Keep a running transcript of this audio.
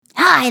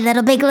Hi,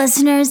 Little Big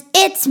listeners.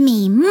 It's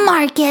me,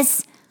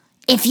 Marcus.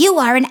 If you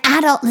are an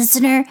adult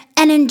listener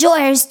and enjoy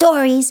our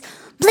stories,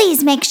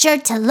 please make sure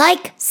to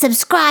like,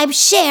 subscribe,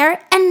 share,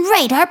 and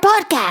rate our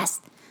podcast.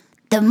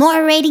 The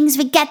more ratings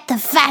we get, the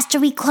faster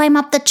we climb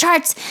up the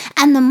charts,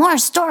 and the more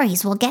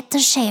stories we'll get to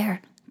share.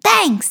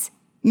 Thanks.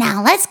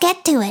 Now let's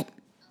get to it.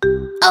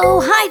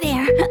 Oh, hi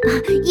there.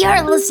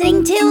 You're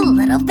listening to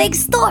Little Big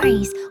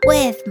Stories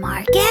with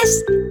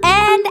Marcus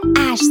and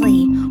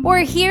Ashley.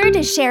 We're here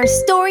to share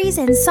stories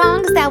and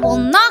songs that will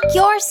knock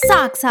your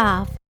socks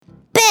off.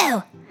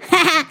 Boo!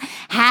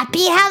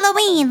 Happy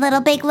Halloween,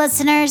 Little Big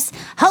listeners.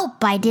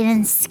 Hope I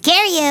didn't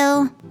scare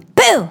you.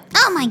 Boo!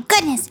 Oh my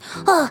goodness.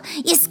 Oh,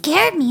 you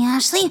scared me,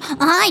 Ashley.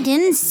 I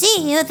didn't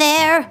see you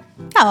there.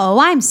 Oh,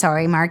 I'm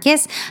sorry,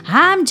 Marcus.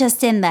 I'm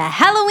just in the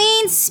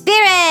Halloween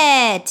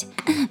spirit.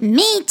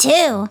 Me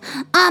too.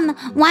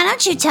 Why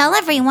don't you tell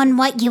everyone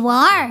what you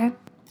are?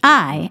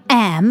 I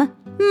am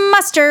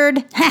Mustard.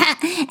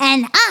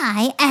 And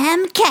I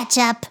am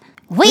Ketchup.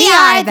 We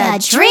are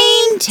the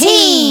Dream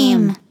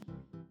Team.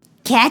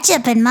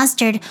 Ketchup and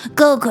mustard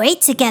go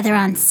great together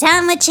on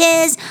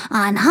sandwiches,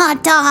 on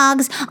hot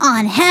dogs,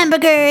 on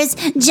hamburgers,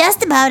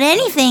 just about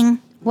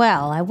anything.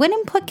 Well, I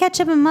wouldn't put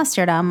ketchup and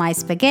mustard on my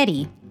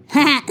spaghetti.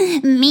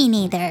 Me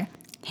neither.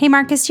 Hey,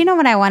 Marcus, do you know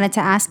what I wanted to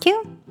ask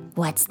you?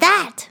 What's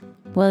that?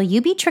 Will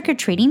you be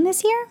trick-or-treating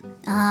this year?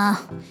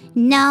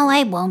 No,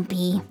 I won't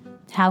be.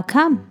 How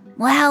come?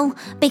 Well,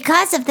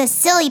 because of this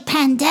silly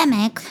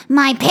pandemic,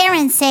 my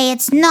parents say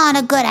it's not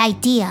a good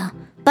idea.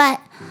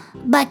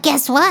 But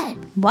guess what?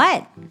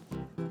 What?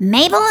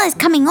 Mabel is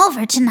coming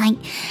over tonight,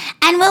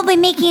 and we'll be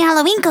making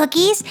Halloween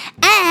cookies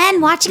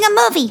and watching a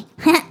movie.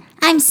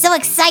 I'm so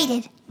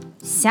excited.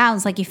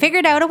 Sounds like you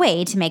figured out a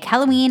way to make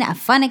Halloween a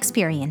fun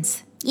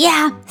experience.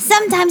 Yeah,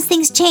 sometimes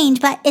things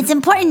change, but it's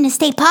important to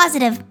stay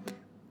positive.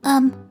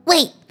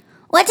 Wait,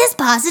 what does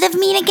positive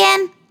mean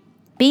again?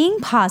 Being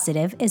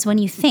positive is when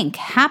you think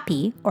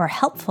happy or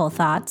helpful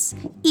thoughts,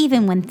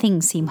 even when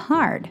things seem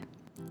hard.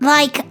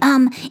 Like,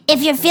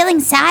 if you're feeling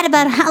sad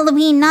about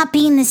Halloween not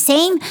being the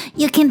same,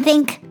 you can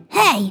think,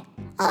 hey,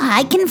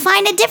 I can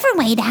find a different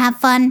way to have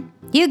fun.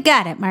 You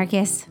got it,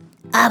 Marcus.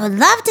 I would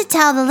love to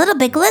tell the Little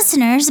Big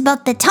listeners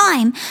about the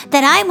time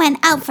that I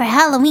went out for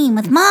Halloween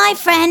with my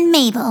friend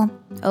Mabel.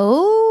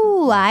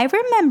 Oh, I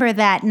remember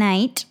that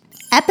night.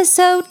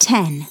 Episode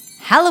 10,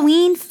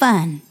 Halloween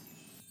Fun.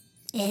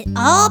 It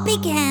all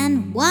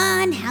began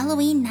one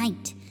Halloween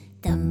night.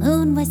 The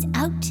moon was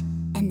out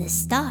and the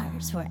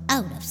stars were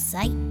out of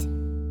sight.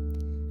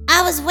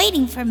 I was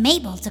waiting for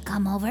Mabel to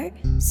come over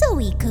so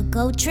we could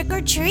go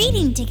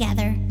trick-or-treating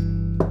together.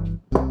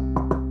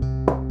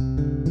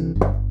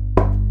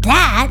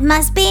 That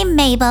must be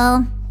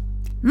Mabel.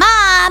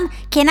 Mom,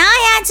 can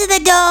I answer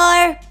the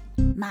door?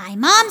 My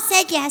mom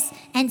said yes,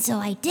 and so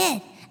I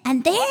did.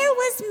 And there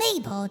was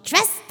Mabel,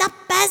 dressed up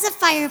as a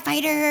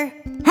firefighter.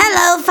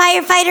 Hello,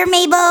 firefighter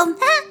Mabel.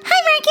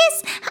 Hi,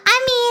 Marcus.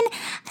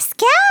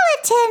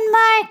 Skeleton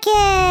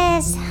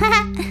Marcus.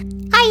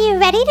 Are you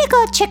ready to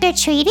go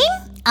trick-or-treating?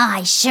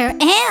 I sure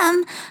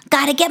am.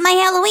 Gotta get my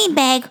Halloween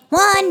bag.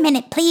 1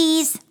 minute,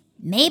 please.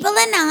 Mabel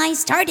and I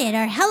started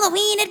our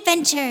Halloween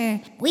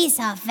adventure. We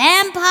saw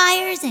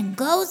vampires and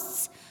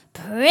ghosts,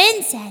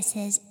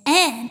 princesses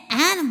and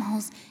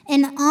animals,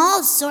 in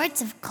all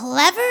sorts of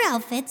clever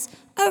outfits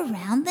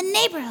around the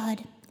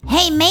neighborhood.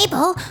 Hey,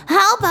 Mabel,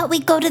 how about we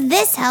go to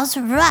this house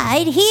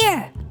right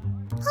here?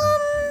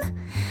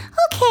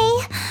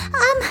 Okay.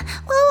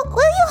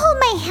 Will you hold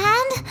my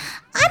hand?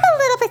 I'm a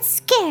little bit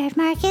scared,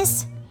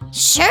 Marcus.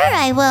 Sure,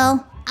 I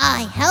will.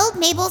 I held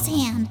Mabel's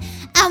hand,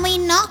 and we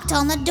knocked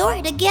on the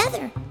door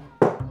together.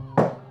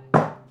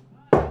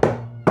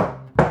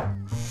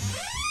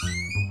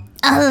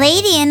 A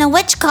lady in a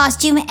witch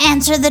costume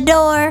answered the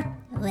door.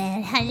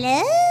 Well,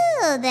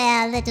 hello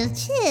there, little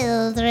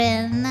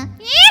children.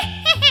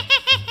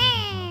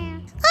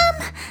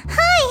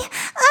 Hi.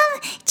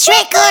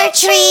 Trick or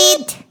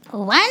treat.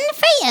 1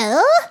 for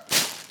you,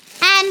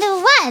 and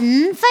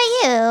 1 for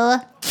you.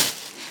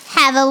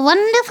 Have a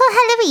wonderful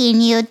Halloween,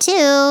 you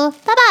two.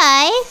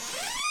 Bye-bye.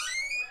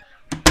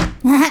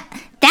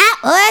 That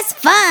was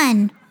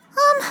fun.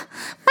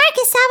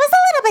 Marcus, I was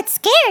a little bit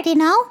scared, you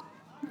know.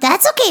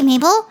 That's okay,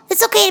 Mabel.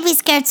 It's okay to be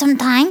scared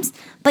sometimes.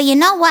 But you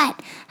know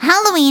what?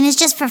 Halloween is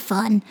just for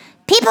fun.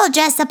 People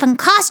dress up in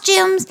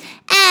costumes,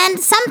 and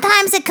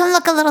sometimes it can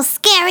look a little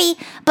scary,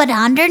 but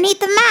underneath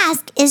the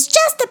mask is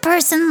just a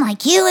person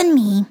like you and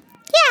me.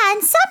 Yeah,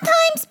 and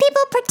sometimes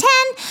people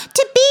pretend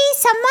to be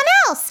someone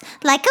else,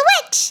 like a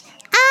witch.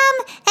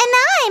 And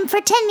I'm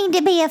pretending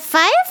to be a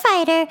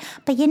firefighter,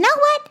 but you know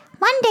what?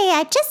 One day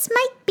I just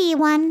might be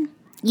one.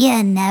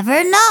 You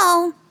never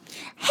know.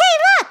 Hey,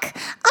 look!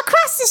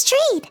 Across the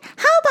street.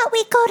 How about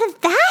we go to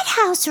that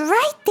house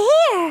right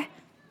there?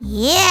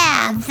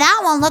 Yeah,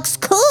 that one looks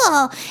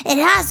cool. It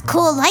has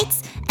cool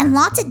lights and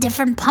lots of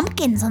different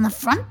pumpkins on the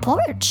front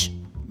porch.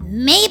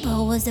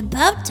 Mabel was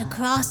about to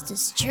cross the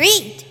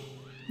street.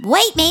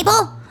 Wait,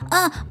 Mabel.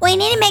 We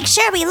need to make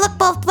sure we look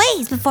both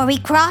ways before we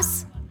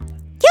cross.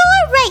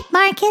 You're right,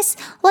 Marcus.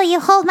 Will you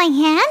hold my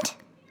hand?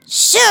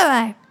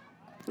 Sure.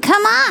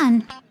 Come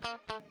on.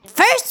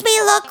 First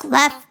we look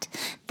left,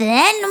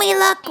 then we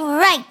look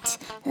right.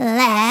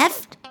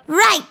 Left,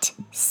 right.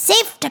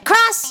 Safe to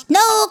cross,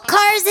 no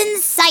cars in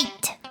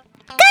sight.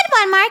 Good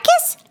one,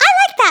 Marcus. I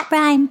like that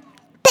rhyme.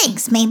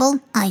 Thanks, Mabel.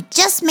 I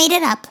just made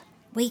it up.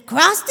 We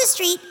cross the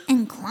street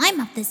and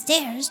climb up the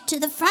stairs to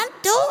the front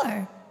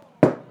door.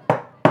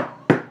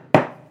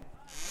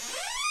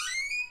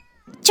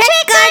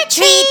 Trick or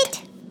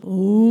treat!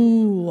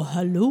 Oh,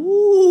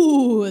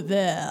 hello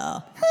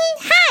there.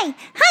 Hi,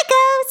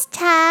 Ghost.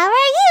 How are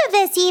you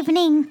this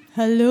evening?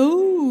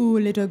 Hello,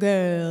 little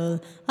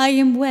girl. I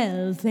am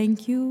well,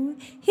 thank you.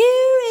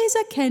 Here is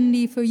a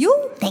candy for you.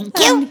 Thank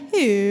you. And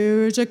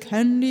here's a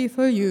candy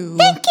for you.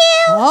 Thank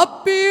you.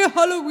 Happy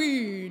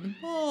Halloween.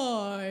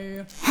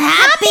 Bye.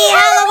 Happy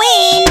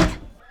Halloween!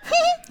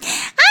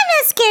 I'm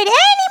not scared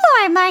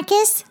anymore,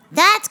 Marcus.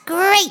 That's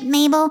great,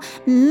 Mabel.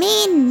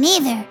 Me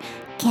neither.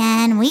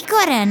 Can we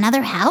go to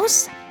another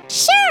house?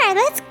 Sure,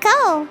 let's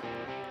go.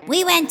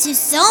 We went to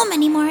so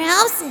many more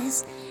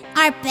houses.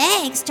 Our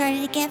bags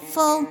started to get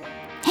full.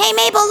 Hey,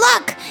 Mabel,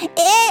 look!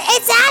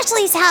 It's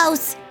Ashley's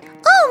house.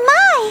 Oh,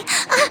 my!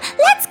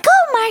 Let's go,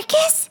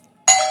 Marcus.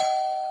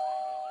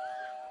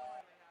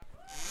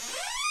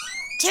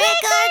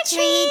 Trick or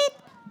treat!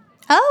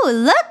 Oh,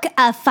 look,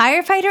 a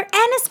firefighter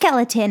and a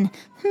skeleton.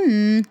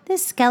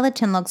 This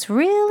skeleton looks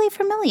really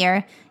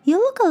familiar. You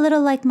look a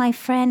little like my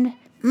friend.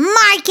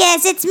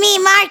 Marcus, it's me,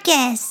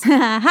 Marcus.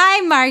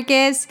 Hi,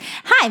 Marcus.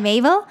 Hi,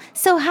 Mabel.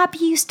 So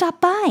happy you stopped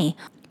by.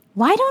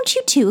 Why don't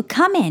you two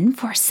come in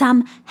for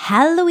some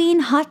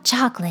Halloween hot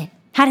chocolate?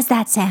 How does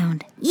that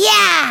sound?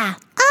 Yeah.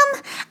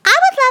 I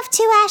would love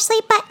to,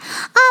 Ashley, but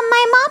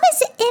my mom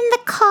is in the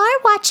car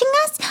watching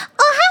us.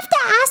 I'll have to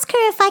ask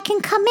her if I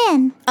can come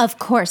in. Of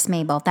course,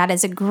 Mabel. That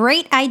is a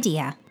great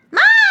idea.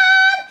 Mom!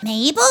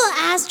 Mabel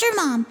asked her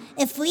mom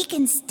if we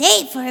can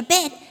stay for a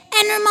bit,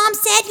 and her mom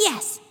said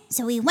yes.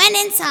 So we went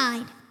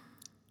inside.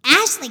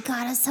 Ashley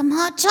got us some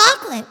hot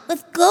chocolate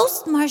with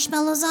ghost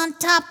marshmallows on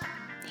top.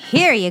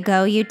 Here you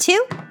go, you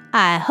two.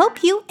 I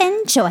hope you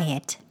enjoy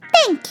it.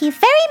 Thank you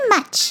very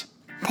much.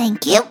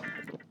 Thank you.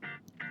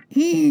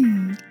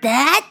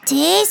 That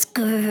tastes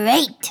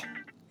great.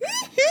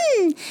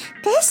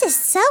 This is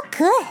so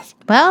good.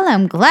 Well,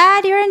 I'm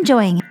glad you're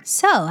enjoying it.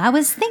 So, I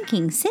was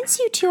thinking, since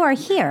you two are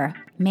here,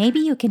 maybe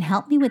you can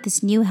help me with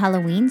this new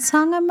Halloween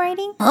song I'm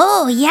writing?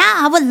 Oh, yeah,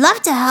 I would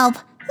love to help.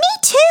 Me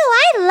too.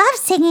 I love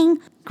singing.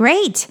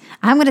 Great.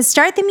 I'm going to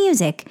start the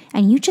music,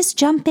 and you just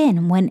jump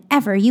in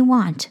whenever you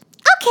want.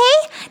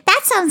 Okay,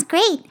 that sounds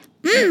great.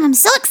 I'm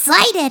so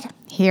excited.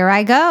 Here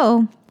I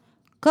go.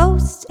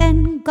 Ghosts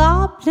and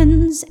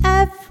goblins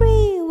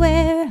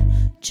everywhere,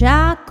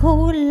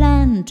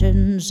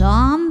 jack-o'-lanterns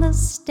on the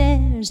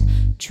stairs,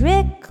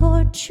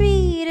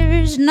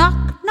 trick-or-treaters,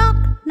 knock,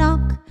 knock,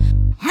 knock.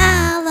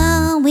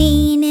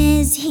 Halloween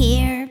is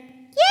here.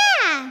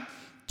 Yeah,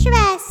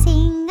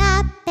 dressing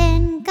up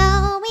and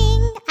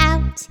going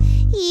out.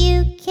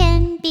 You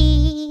can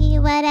be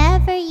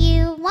whatever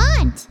you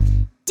want.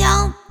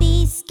 Don't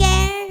be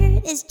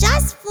scared, it's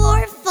just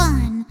for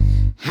fun.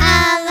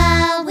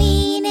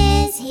 Halloween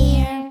is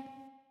here.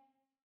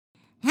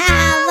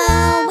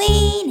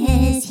 Halloween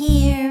is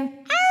here.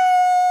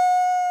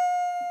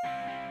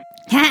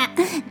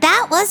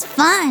 That was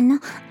fun.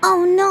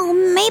 Oh no,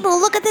 Mabel,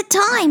 look at the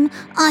time.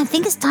 I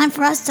think it's time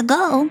for us to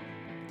go.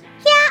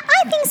 Yeah,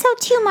 I think so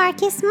too,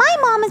 Marcus. My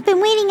mom has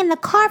been waiting in the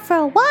car for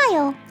a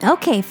while.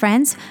 Okay,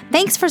 friends.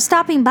 Thanks for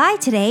stopping by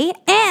today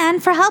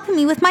and for helping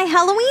me with my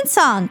Halloween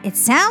song. It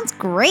sounds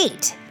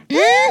great.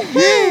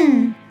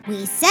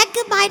 We said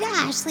goodbye to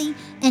Ashley,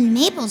 and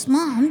Mabel's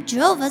mom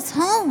drove us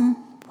home.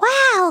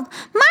 Wow,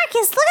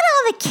 Marcus, look at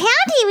all the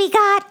candy we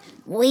got.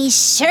 We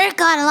sure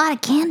got a lot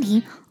of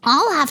candy.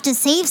 I'll have to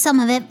save some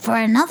of it for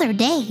another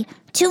day.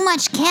 Too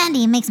much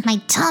candy makes my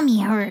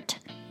tummy hurt.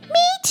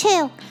 Me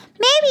too.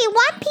 Maybe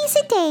one piece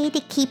a day to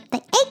keep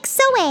the aches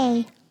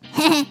away.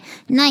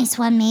 Nice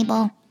one,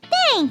 Mabel.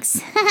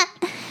 Thanks.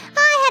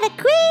 I had a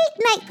great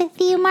night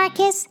with you,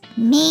 Marcus.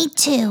 Me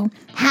too.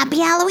 Happy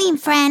Halloween,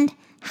 friend.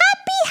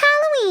 Happy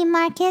Halloween,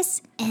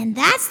 Marcus. And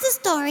that's the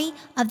story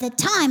of the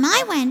time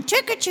I went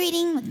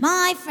trick-or-treating with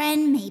my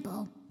friend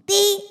Mabel.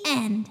 The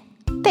end.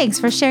 Thanks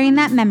for sharing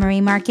that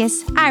memory,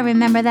 Marcus. I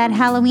remember that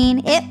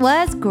Halloween. It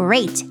was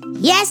great.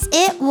 Yes,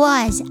 it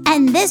was.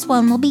 And this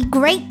one will be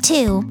great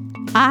too.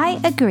 I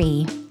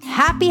agree.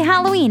 Happy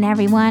Halloween,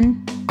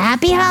 everyone.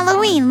 Happy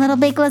Halloween, Little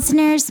Big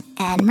listeners.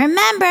 And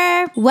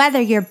remember, Whether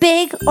you're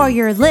big or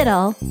you're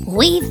little,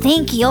 we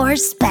think you're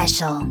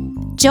special.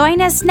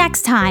 join us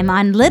next time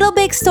on Little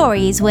Big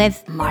Stories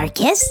with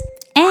Marcus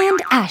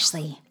and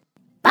Ashley.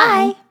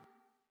 Bye.